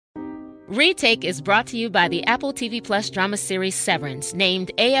Retake is brought to you by the Apple TV Plus drama series Severance,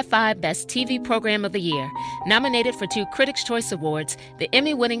 named AFI Best TV Program of the Year. Nominated for 2 Critics' Choice Awards, the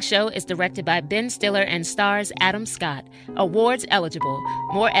Emmy-winning show is directed by Ben Stiller and stars Adam Scott. Awards eligible.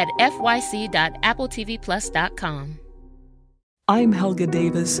 More at fyc.appletvplus.com. I'm Helga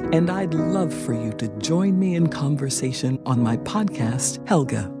Davis, and I'd love for you to join me in conversation on my podcast,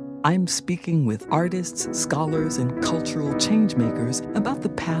 Helga. I'm speaking with artists, scholars, and cultural changemakers about the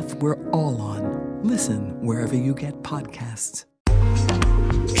path we're all on. Listen wherever you get podcasts.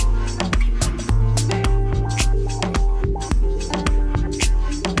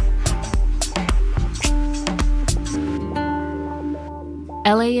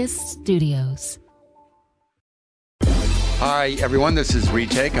 LAist Studios. Hi, everyone. This is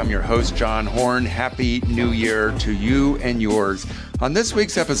Retake. I'm your host, John Horn. Happy New Year to you and yours. On this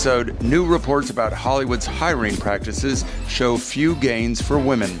week's episode, new reports about Hollywood's hiring practices show few gains for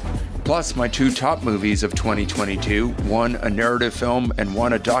women. Plus, my 2 top movies of 2022, one a narrative film and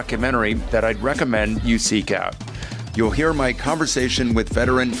one a documentary that I'd recommend you seek out. You'll hear my conversation with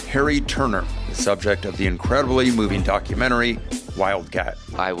veteran Harry Turner, the subject of the incredibly moving documentary, Wildcat.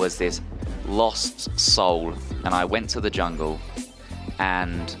 I was this lost soul, and I went to the jungle,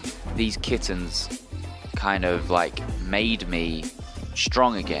 and these kittens kind of made me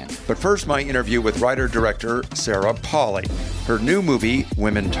strong again. But first, my interview with writer-director Sarah Polley. Her new movie,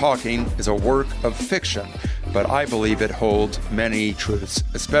 Women Talking, is a work of fiction, but I believe it holds many truths,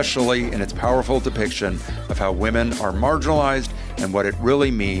 especially in its powerful depiction of how women are marginalized and what it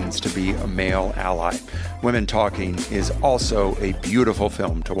really means to be a male ally. Women Talking is also a beautiful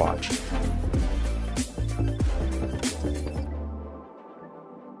film to watch.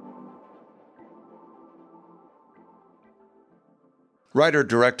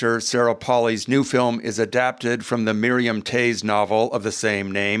 Writer-director Sarah Polley's new film is adapted from the Miriam Tay's novel of the same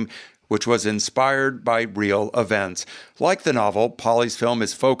name, which was inspired by real events. Like the novel, Polley's film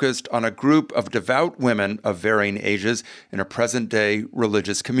is focused on a group of devout women of varying ages in a present-day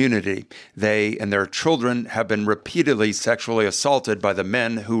religious community. They and their children have been repeatedly sexually assaulted by the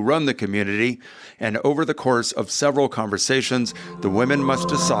men who run the community, and over the course of several conversations, the women must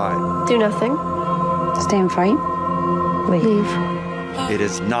decide. Do nothing. Stay and fight. Leave. It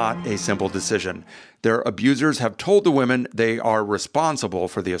is not a simple decision. Their abusers have told the women they are responsible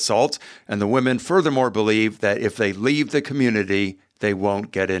for the assaults, and the women furthermore believe that if they leave the community, they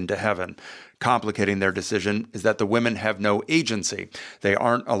won't get into heaven. Complicating their decision is that the women have no agency. They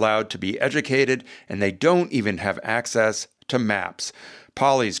aren't allowed to be educated, and they don't even have access to maps.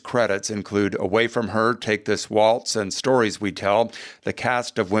 Polley's credits include Away From Her, Take This Waltz, and Stories We Tell. The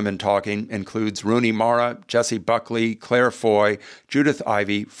cast of Women Talking includes Rooney Mara, Jessie Buckley, Claire Foy, Judith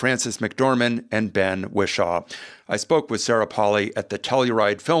Ivey, Frances McDormand, and Ben Whishaw. I spoke with Sarah Polley at the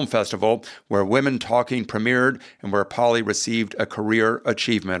Telluride Film Festival, where Women Talking premiered and where Polley received a Career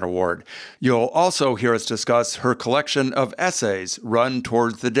Achievement Award. You'll also hear us discuss her collection of essays, Run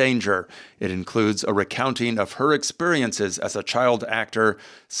Towards the Danger. It includes a recounting of her experiences as a child actor,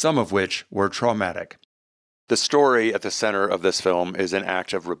 some of which were traumatic. The story at the center of this film is an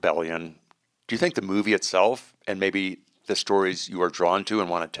act of rebellion. Do you think the movie itself, and maybe the stories you are drawn to and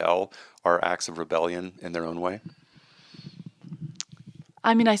want to tell, are acts of rebellion in their own way?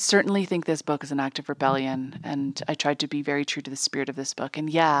 I mean, I certainly think this book is an act of rebellion, and I tried to be very true to the spirit of this book.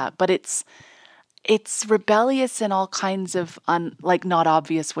 And yeah, but it's rebellious in all kinds of not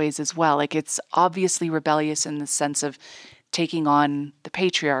obvious ways as well. It's obviously rebellious in the sense of taking on the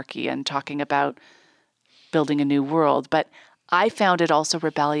patriarchy and talking about building a new world. But I found it also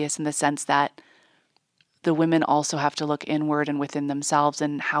rebellious in the sense that the women also have to look inward and within themselves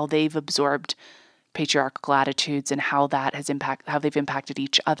and how they've absorbed patriarchal attitudes and how that has how they've impacted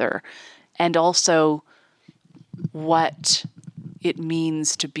each other, and also what it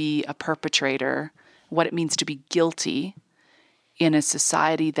means to be a perpetrator, what it means to be guilty in a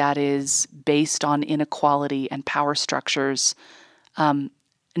society that is based on inequality and power structures,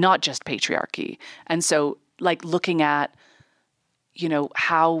 not just patriarchy. And so, looking at,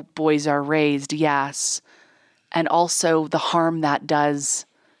 how boys are raised, yes, and also the harm that does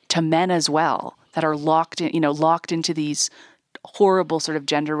to men as well, that are locked into these horrible sort of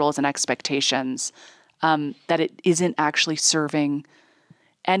gender roles and expectations, that it isn't actually serving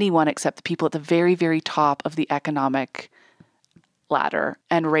anyone except the people at the very, very top of the economic ladder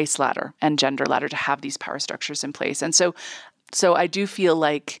and race ladder and gender ladder to have these power structures in place. And so I do feel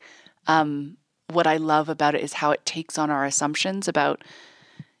like what I love about it is how it takes on our assumptions about,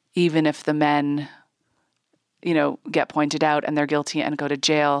 even if the men, get pointed out and they're guilty and go to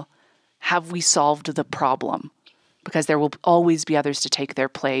jail, have we solved the problem? because there will always be others to take their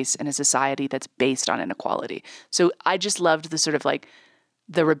place in a society that's based on inequality. So I just loved the sort of like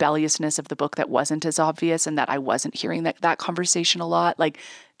the rebelliousness of the book that wasn't as obvious, and that I wasn't hearing that conversation a lot. Like,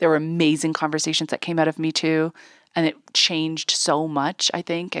 there were amazing conversations that came out of Me Too, and it changed so much, I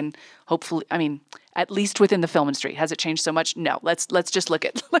think. And hopefully, I mean, at least within the film industry, has it changed so much? No. Let's just look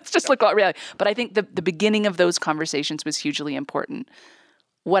at reality. But I think the beginning of those conversations was hugely important.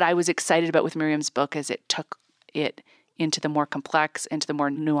 What I was excited about with Miriam's book is it took it into the more complex, into the more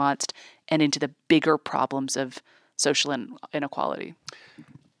nuanced, and into the bigger problems of social inequality.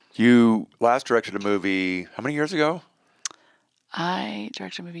 You last directed a movie how many years ago? I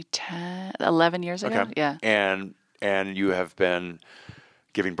directed a movie 11 years ago. Okay. Yeah. And you have been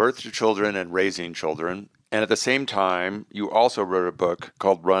giving birth to children and raising children. And at the same time, you also wrote a book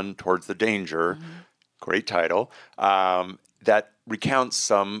called Run Towards the Danger, great title, that recounts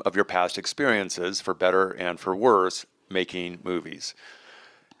some of your past experiences, for better and for worse, making movies.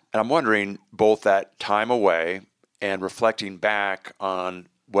 And I'm wondering, both that time away and reflecting back on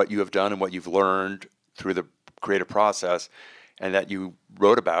what you have done and what you've learned through the creative process, and that you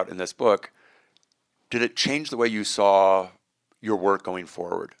wrote about in this book, did it change the way you saw your work going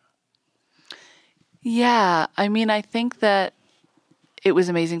forward? Yeah. I mean, I think that it was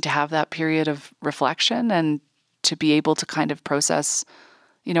amazing to have that period of reflection and to be able to kind of process.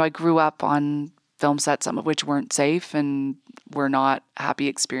 You know, I grew up on film sets, some of which weren't safe and were not happy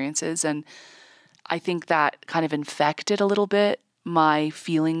experiences. And I think that kind of infected a little bit my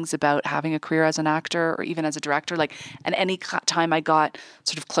feelings about having a career as an actor or even as a director. Like, and any time I got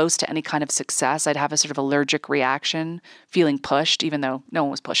sort of close to any kind of success, I'd have a sort of allergic reaction, feeling pushed, even though no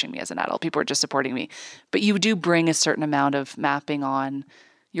one was pushing me as an adult. People were just supporting me. But you do bring a certain amount of mapping on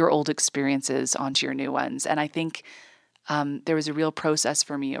your old experiences onto your new ones. And I think there was a real process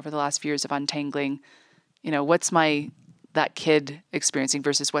for me over the last few years of untangling, you know, what's that kid experiencing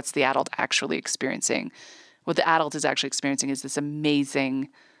versus what's the adult actually experiencing. What the adult is actually experiencing is this amazing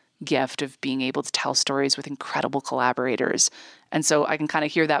gift of being able to tell stories with incredible collaborators. And so I can kind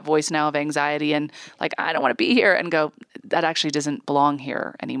of hear that voice now of anxiety and like, I don't want to be here, and go, that actually doesn't belong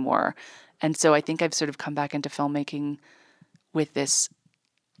here anymore. And so I think I've sort of come back into filmmaking with this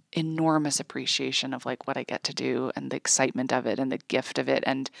enormous appreciation of like what I get to do and the excitement of it and the gift of it.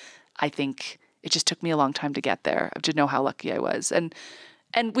 And I think it just took me a long time to get there, to know how lucky I was. And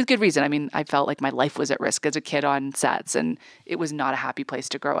with good reason. I mean, I felt like my life was at risk as a kid on sets, and it was not a happy place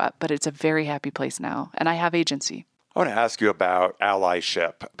to grow up, but it's a very happy place now, and I have agency. I want to ask you about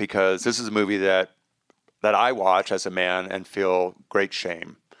allyship, because this is a movie that I watch as a man and feel great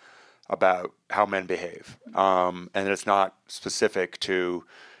shame about how men behave. And it's not specific to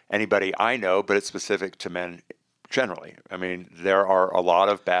anybody I know, but it's specific to men generally. I mean, there are a lot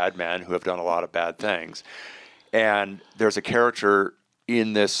of bad men who have done a lot of bad things. And there's a character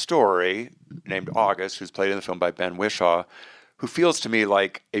in this story named August, who's played in the film by Ben Whishaw, who feels to me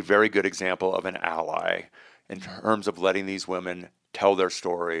like a very good example of an ally in terms of letting these women tell their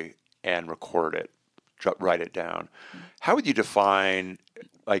story and record it, write it down. How would you define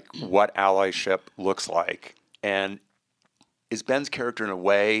like what allyship looks like? And is Ben's character in a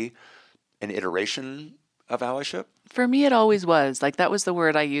way an iteration of allyship? For me, it always was. Like, that was the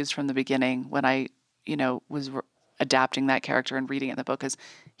word I used from the beginning when I, was adapting that character and reading it in the book, is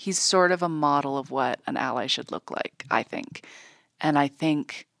he's sort of a model of what an ally should look like, I think. And I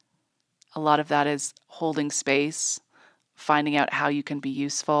think a lot of that is holding space, finding out how you can be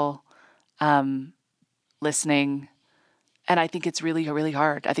useful, listening. And I think it's really, really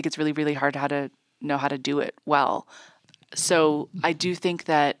hard. I think it's really, really hard how to know how to do it well. So I do think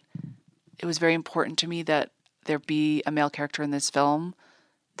that it was very important to me that there be a male character in this film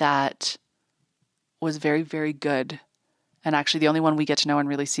that was very, very good. And actually the only one we get to know and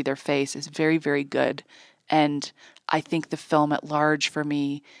really see their face is very, very good. And I think the film at large for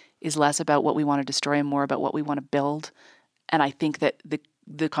me is less about what we want to destroy and more about what we want to build. And I think that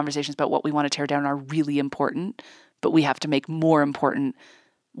the conversations about what we want to tear down are really important, but we have to make more important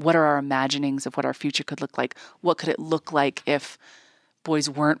what are our imaginings of what our future could look like? What could it look like if boys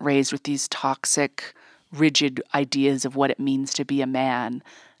weren't raised with these toxic, rigid ideas of what it means to be a man?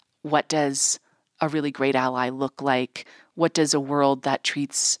 What does a really great ally look like? What does a world that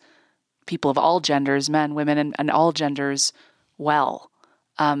treats people of all genders, men, women, and all genders well?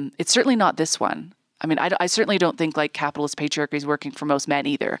 It's certainly not this one. I mean, I certainly don't think like capitalist patriarchy is working for most men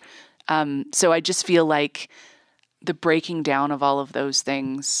either. So I just feel like the breaking down of all of those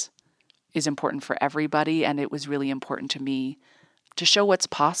things is important for everybody. And it was really important to me to show what's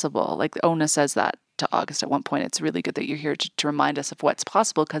possible. Like Ona says that to August at one point. It's really good that you're here to remind us of what's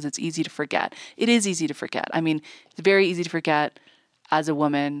possible, because it's easy to forget. It is easy to forget. I mean, it's very easy to forget as a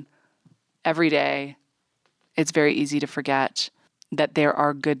woman every day. It's very easy to forget that there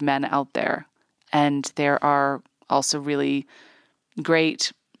are good men out there, and there are also really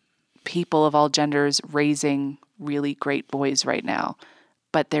great people of all genders raising really great boys right now.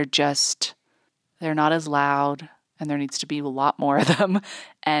 But they're not as loud, and there needs to be a lot more of them.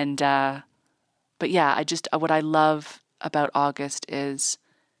 And, but yeah, what I love about August is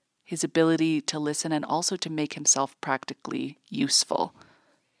his ability to listen and also to make himself practically useful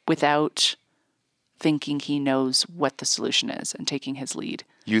without thinking he knows what the solution is and taking his lead.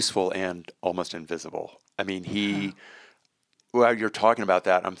 Useful and almost invisible. I mean, while you're talking about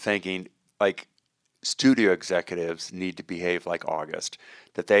that, I'm thinking, like, studio executives need to behave like August,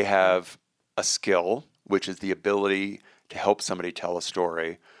 that they have a skill, which is the ability to help somebody tell a story.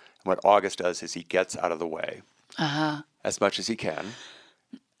 And what August does is he gets out of the way as much as he can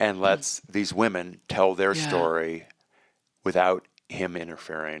and lets these women tell their story without him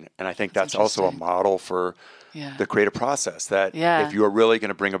interfering. And I think that's also a model for the creative process, that if you are really going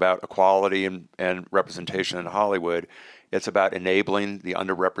to bring about equality and representation in Hollywood, it's about enabling the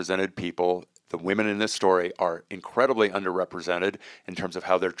underrepresented people. The women in this story are incredibly underrepresented in terms of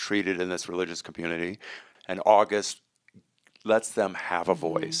how they're treated in this religious community. And August lets them have a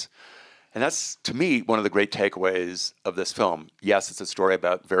voice. And that's, to me, one of the great takeaways of this film. Yes, it's a story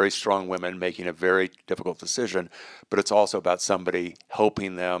about very strong women making a very difficult decision, but it's also about somebody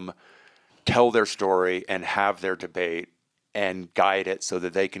helping them tell their story and have their debate and guide it so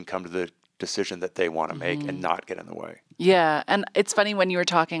that they can come to the decision that they want to make and not get in the way. Yeah, and it's funny, when you were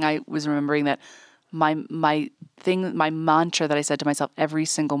talking, I was remembering that my mantra that I said to myself every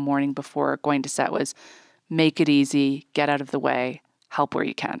single morning before going to set was, make it easy, get out of the way, help where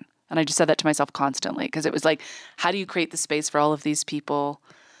you can. And I just said that to myself constantly, because it was like, how do you create the space for all of these people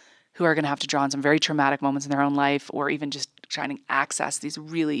who are going to have to draw on some very traumatic moments in their own life, or even just trying to access these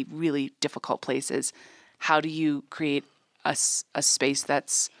really, really difficult places? How do you create a space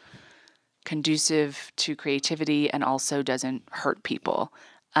that's conducive to creativity and also doesn't hurt people?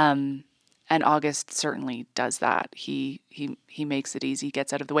 And August certainly does that. He makes it easy,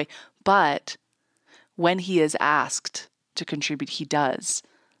 gets out of the way. But when he is asked to contribute, he does.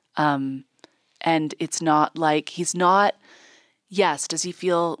 And it's not like he's not, yes, does he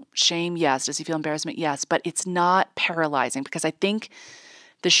feel shame? Yes. Does he feel embarrassment? Yes. But it's not paralyzing, because I think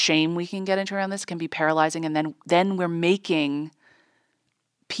the shame we can get into around this can be paralyzing. And then we're making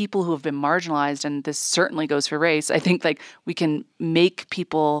people who have been marginalized, and this certainly goes for race, I think, like, we can make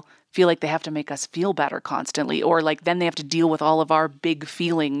people feel like they have to make us feel better constantly, or like then they have to deal with all of our big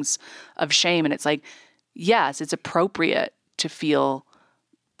feelings of shame. And it's like, yes, it's appropriate to feel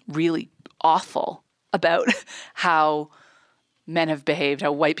really awful about how men have behaved,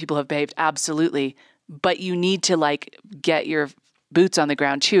 how white people have behaved. Absolutely. But you need to, like, get your boots on the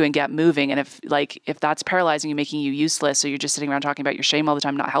ground too and get moving. And if that's paralyzing you, making you useless, so you're just sitting around talking about your shame all the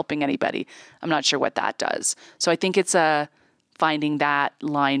time, not helping anybody, I'm not sure what that does. So I think it's finding that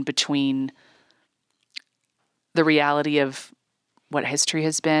line between the reality of what history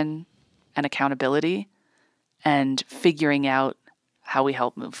has been and accountability, and figuring out how we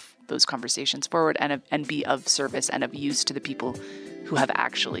help move those conversations forward and be of service and of use to the people who have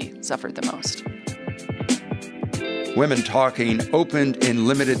actually suffered the most. Women Talking opened in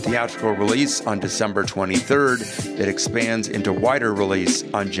limited theatrical release on December 23rd. It expands into wider release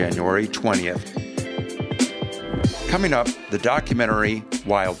on January 20th. Coming up, the documentary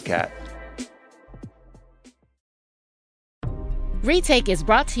Wildcat. Retake is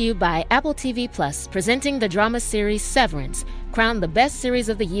brought to you by Apple TV Plus, presenting the drama series Severance, crowned the best series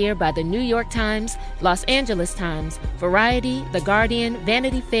of the year by the New York Times, Los Angeles Times, Variety, The Guardian,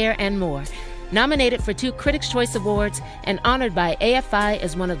 Vanity Fair, and more. Nominated for 2 Critics' Choice Awards and honored by AFI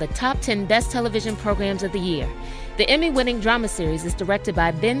as one of the top 10 best television programs of the year. The Emmy-winning drama series is directed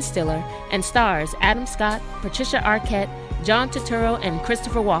by Ben Stiller and stars Adam Scott, Patricia Arquette, John Turturro, and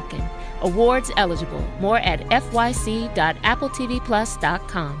Christopher Walken. Awards eligible. More at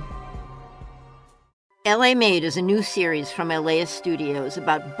fyc.appletvplus.com. LA Made is a new series from LAist Studios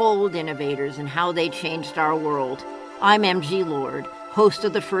about bold innovators and how they changed our world. I'm MG Lord, host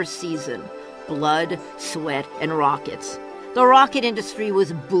of the first season. Blood, sweat, and rockets. The rocket industry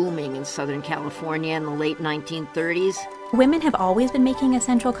was booming in Southern California in the late 1930s. Women have always been making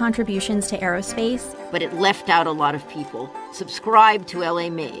essential contributions to aerospace, but it left out a lot of people. Subscribe to LA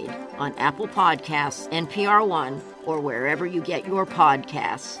Made on Apple Podcasts, NPR One, or wherever you get your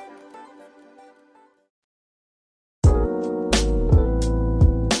podcasts.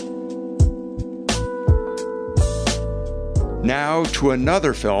 Now to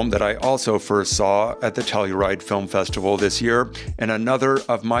another film that I also first saw at the Telluride Film Festival this year, and another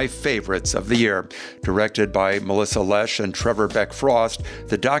of my favorites of the year. Directed by Melissa Lesh and Trevor Beck-Frost,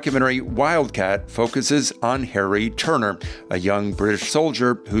 the documentary Wildcat focuses on Harry Turner, a young British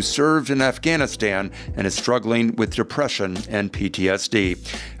soldier who served in Afghanistan and is struggling with depression and PTSD.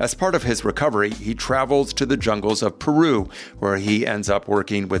 As part of his recovery, he travels to the jungles of Peru, where he ends up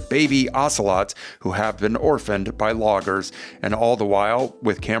working with baby ocelots who have been orphaned by loggers. And all the while,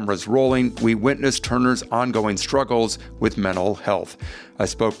 with cameras rolling, we witness Turner's ongoing struggles with mental health. I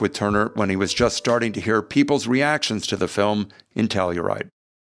spoke with Turner when he was just starting to hear people's reactions to the film in Telluride.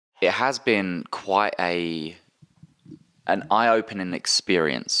 It has been quite an eye-opening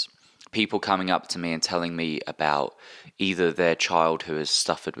experience. People coming up to me and telling me about either their child who has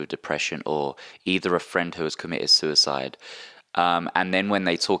suffered with depression or either a friend who has committed suicide. And then when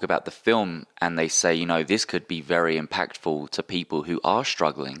they talk about the film and they say, this could be very impactful to people who are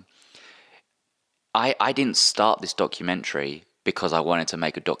struggling. I didn't start this documentary because I wanted to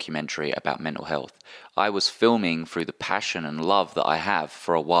make a documentary about mental health. I was filming through the passion and love that I have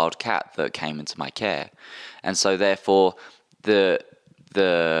for a wild cat that came into my care. And so therefore, the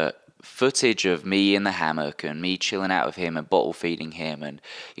footage of me in the hammock and me chilling out with him and bottle feeding him and,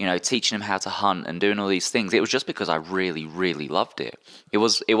 teaching him how to hunt and doing all these things, it was just because I really, really loved it. It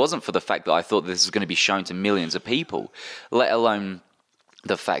wasn't for the fact that I thought this was going to be shown to millions of people, let alone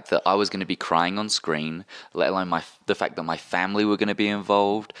the fact that I was going to be crying on screen, let alone the fact that my family were going to be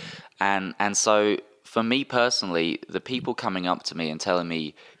involved. And so for me personally, the people coming up to me and telling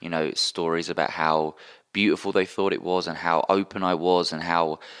me, stories about how beautiful they thought it was and how open I was and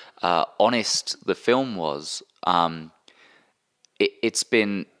how honest the film was, it's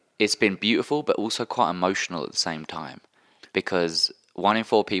been beautiful but also quite emotional at the same time, because 1 in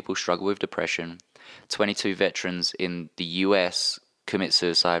 4 people struggle with depression. 22 veterans in the US commit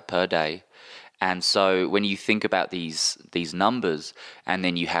suicide per day. And so when you think about these numbers and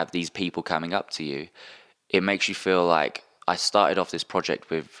then you have these people coming up to you, it makes you feel like I started off this project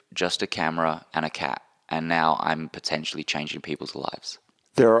with just a camera and a cat, and now I'm potentially changing people's lives.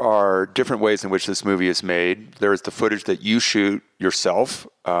 There are different ways in which this movie is made. There's the footage that you shoot yourself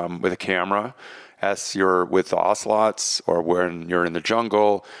with a camera as you're with the ocelots or when you're in the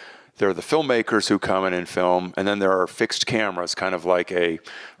jungle. There are the filmmakers who come in and film, and then there are fixed cameras, kind of like a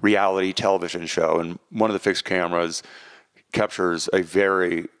reality television show. And one of the fixed cameras captures a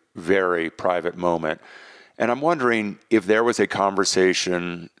very, very private moment. And I'm wondering if there was a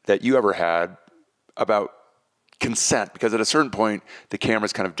conversation that you ever had about consent, because at a certain point, the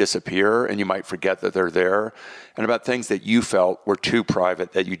cameras kind of disappear and you might forget that they're there, and about things that you felt were too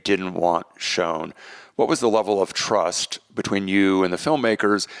private that you didn't want shown. What was the level of trust between you and the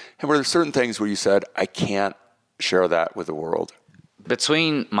filmmakers? And were there certain things where you said, I can't share that with the world?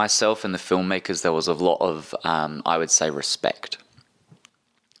 Between myself and the filmmakers, there was a lot of, I would say, respect.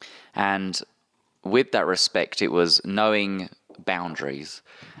 And with that respect, it was knowing boundaries.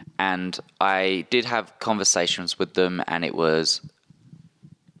 And I did have conversations with them, and it was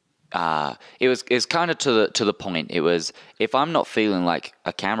kind of to the point. It was, if I'm not feeling like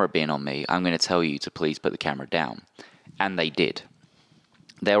a camera being on me, I'm going to tell you to please put the camera down. And they did.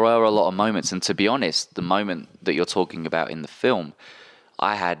 There were a lot of moments, and to be honest, the moment that you're talking about in the film,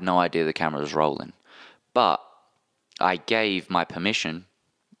 I had no idea the camera was rolling. But I gave my permission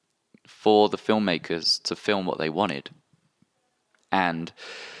for the filmmakers to film what they wanted. And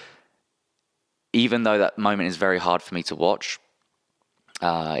even though that moment is very hard for me to watch,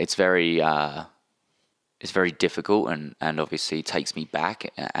 it's very difficult and obviously takes me back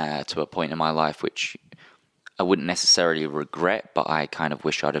to a point in my life which I wouldn't necessarily regret, but I kind of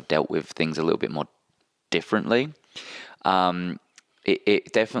wish I'd have dealt with things a little bit more differently.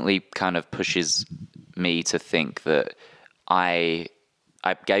 It definitely kind of pushes me to think that I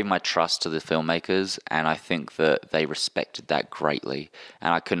gave my trust to the filmmakers, and I think that they respected that greatly.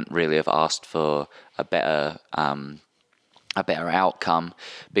 And I couldn't really have asked for a better outcome,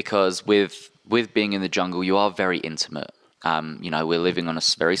 because with being in the jungle, you are very intimate. We're living on a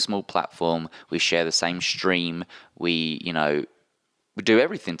very small platform. We share the same stream. We do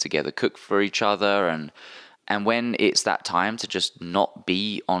everything together, cook for each other, and when it's that time to just not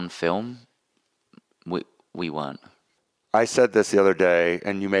be on film, we weren't. I said this the other day,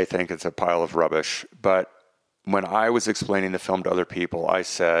 and you may think it's a pile of rubbish, but when I was explaining the film to other people, I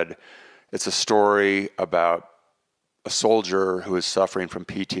said it's a story about a soldier who is suffering from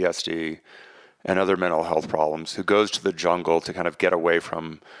PTSD and other mental health problems, who goes to the jungle to kind of get away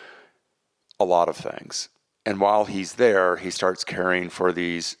from a lot of things. And while he's there, he starts caring for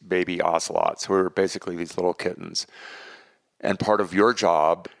these baby ocelots, who are basically these little kittens. And part of your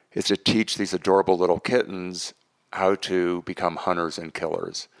job is to teach these adorable little kittens how to become hunters and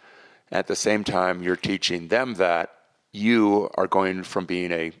killers. At the same time, you're teaching them that you are going from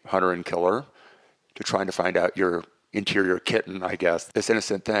being a hunter and killer to trying to find out your interior kitten, I guess, this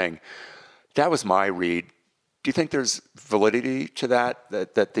innocent thing. That was my read. Do you think there's validity to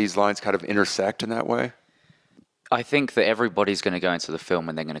that these lines kind of intersect in that way? I think that everybody's going to go into the film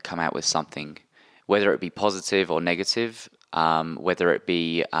and they're going to come out with something, whether it be positive or negative, whether it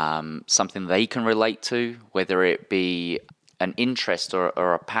be something they can relate to, whether it be an interest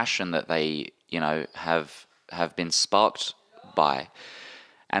or a passion that they, have been sparked by.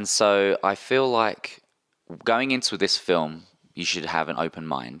 And so I feel like going into this film, you should have an open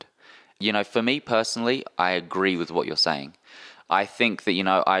mind. For me personally, I agree with what you're saying. I think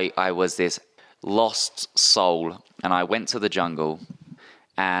that, I was this lost soul and I went to the jungle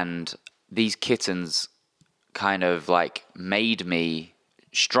and these kittens kind of like made me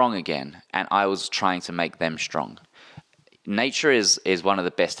strong again, and I was trying to make them strong. Nature is one of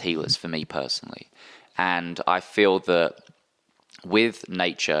the best healers for me personally. And I feel that with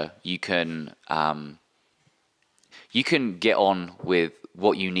nature, you can get on with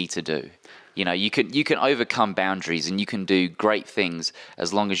what you need to do. You can overcome boundaries and you can do great things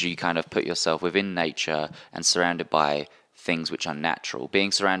as long as you kind of put yourself within nature and surrounded by things which are natural.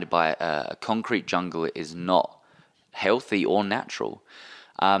 Being surrounded by a concrete jungle is not healthy or natural.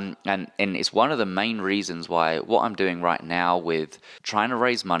 And it's one of the main reasons why what I'm doing right now with trying to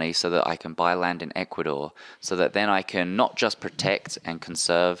raise money so that I can buy land in Ecuador, so that then I can not just protect and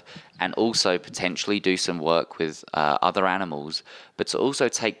conserve and also potentially do some work with other animals, but to also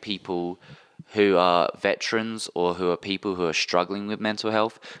take people who are veterans or who are people who are struggling with mental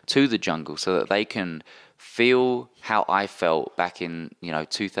health to the jungle so that they can feel how I felt back in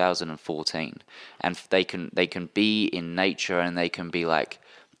 2014, and they can be in nature and they can be like,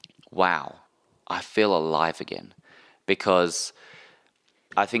 wow, I feel alive again. Because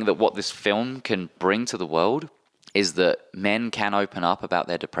I think that what this film can bring to the world is that men can open up about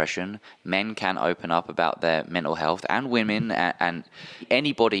their depression, men can open up about their mental health, and women and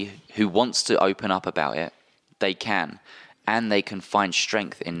anybody who wants to open up about it, they can. And they can find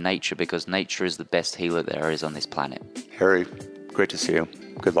strength in nature, because nature is the best healer there is on this planet. Harry, great to see you.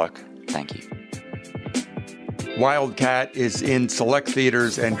 Good luck. Thank you. Wildcat is in select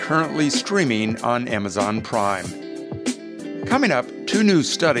theaters and currently streaming on Amazon Prime. Coming up, 2 new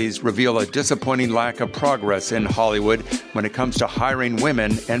studies reveal a disappointing lack of progress in Hollywood when it comes to hiring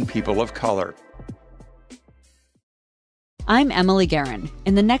women and people of color. I'm Emily Guerin.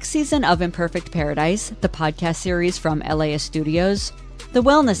 In the next season of Imperfect Paradise, the podcast series from LAist Studios, the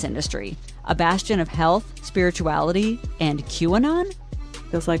wellness industry, a bastion of health, spirituality, and QAnon?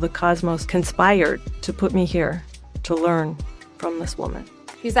 Feels like the cosmos conspired to put me here to learn from this woman.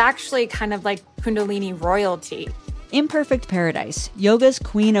 She's actually kind of like Kundalini royalty. Imperfect Paradise, yoga's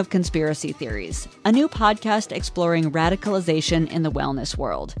queen of conspiracy theories, a new podcast exploring radicalization in the wellness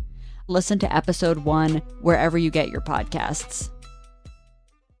world. Listen to episode 1 wherever you get your podcasts.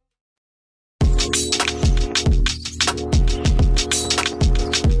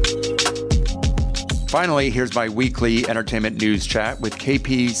 Finally, here's my weekly entertainment news chat with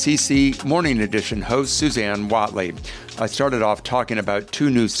KPCC Morning Edition host Suzanne Watley. I started off talking about 2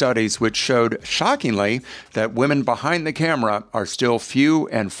 new studies which showed, shockingly, that women behind the camera are still few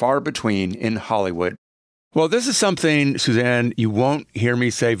and far between in Hollywood. Well, this is something, Suzanne, you won't hear me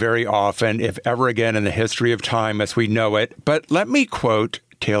say very often, if ever again in the history of time as we know it. But let me quote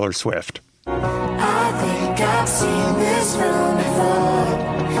Taylor Swift. I think I've seen this film before,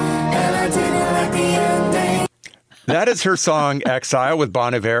 and I didn't like the ending. That is her song Exile with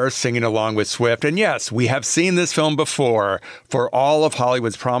Bon Iver singing along with Swift. And yes, we have seen this film before. For all of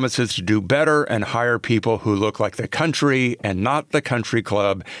Hollywood's promises to do better and hire people who look like the country and not the country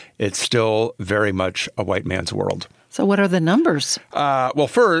club, it's still very much a white man's world. So what are the numbers? Well,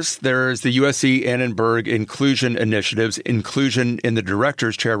 first, there's the USC Annenberg Inclusion Initiative's Inclusion in the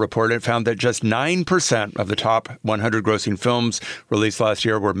Director's Chair report. It found that just 9% of the top 100 grossing films released last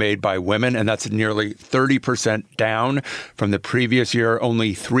year were made by women, and that's nearly 30% down from the previous year.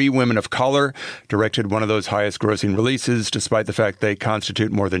 Only 3 women of color directed one of those highest grossing releases, despite the fact they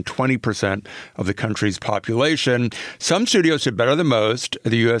constitute more than 20% of the country's population. Some studios did better than most.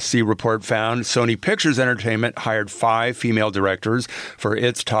 The USC report found Sony Pictures Entertainment hired 5 female directors for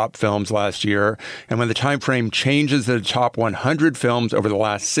its top films last year. And when the time frame changes to the top 100 films over the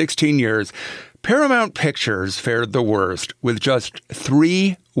last 16 years, Paramount Pictures fared the worst, with just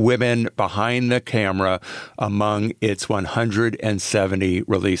 3 women behind the camera among its 170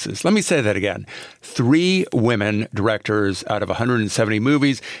 releases. Let me say that again. 3 women directors out of 170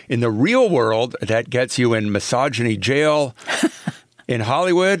 movies. In the real world, that gets you in misogyny jail. In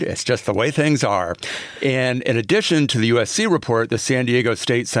Hollywood, it's just the way things are. And in addition to the USC report, the San Diego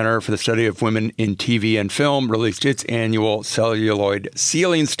State Center for the Study of Women in TV and Film released its annual celluloid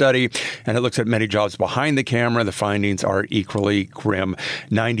ceiling study, and it looks at many jobs behind the camera. The findings are equally grim.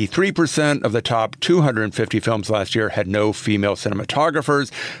 93% of the top 250 films last year had no female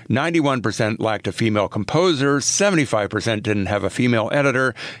cinematographers. 91% lacked a female composer. 75% didn't have a female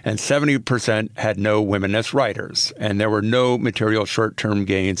editor. And 70% had no women as writers. And there were no material short-term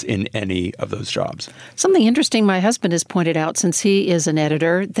gains in any of those jobs. Something interesting my husband has pointed out, since he is an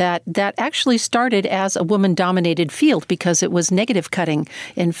editor, that actually started as a woman-dominated field because it was negative cutting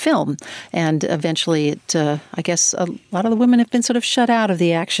in film. And eventually, I guess a lot of the women have been sort of shut out of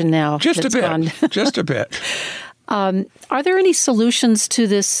the action now. Just a bit. Just a bit. Are there any solutions to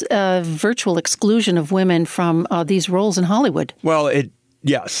this virtual exclusion of women from these roles in Hollywood? Well,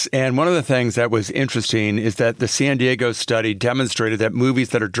 yes. And one of the things that was interesting is that the San Diego study demonstrated that movies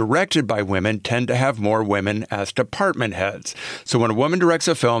that are directed by women tend to have more women as department heads. So when a woman directs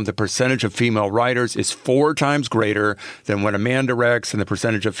a film, the percentage of female writers is 4 times greater than when a man directs, and the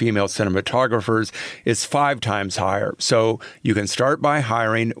percentage of female cinematographers is 5 times higher. So you can start by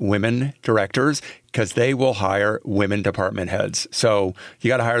hiring women directors, because they will hire women department heads. So you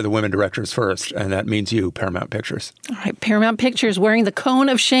got to hire the women directors first, and that means you, Paramount Pictures. All right, Paramount Pictures wearing the cone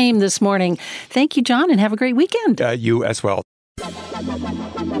of shame this morning. Thank you, John, and have a great weekend. You as well.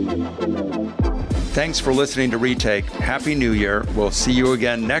 Thanks for listening to Retake. Happy New Year. We'll see you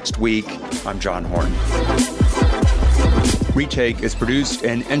again next week. I'm John Horn. Retake is produced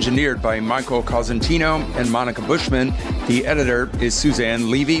and engineered by Michael Cosentino and Monica Bushman. The editor is Suzanne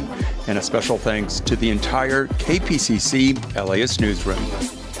Levy. And a special thanks to the entire KPCC LAist newsroom.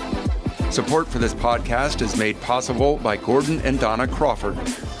 Support for this podcast is made possible by Gordon and Dona Crawford,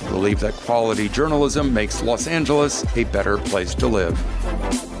 who believe that quality journalism makes Los Angeles a better place to live.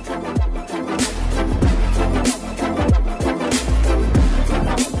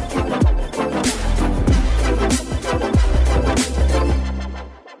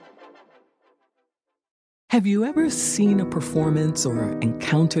 Have you ever seen a performance or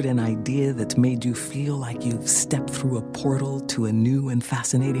encountered an idea that's made you feel like you've stepped through a portal to a new and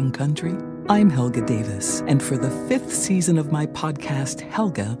fascinating country? I'm Helga Davis, and for the 5th season of my podcast,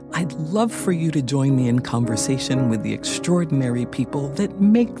 Helga, I'd love for you to join me in conversation with the extraordinary people that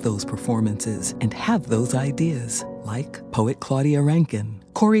make those performances and have those ideas, like poet Claudia Rankin,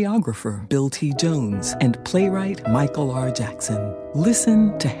 choreographer Bill T. Jones, and playwright Michael R. Jackson.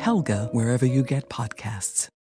 Listen to Helga wherever you get podcasts.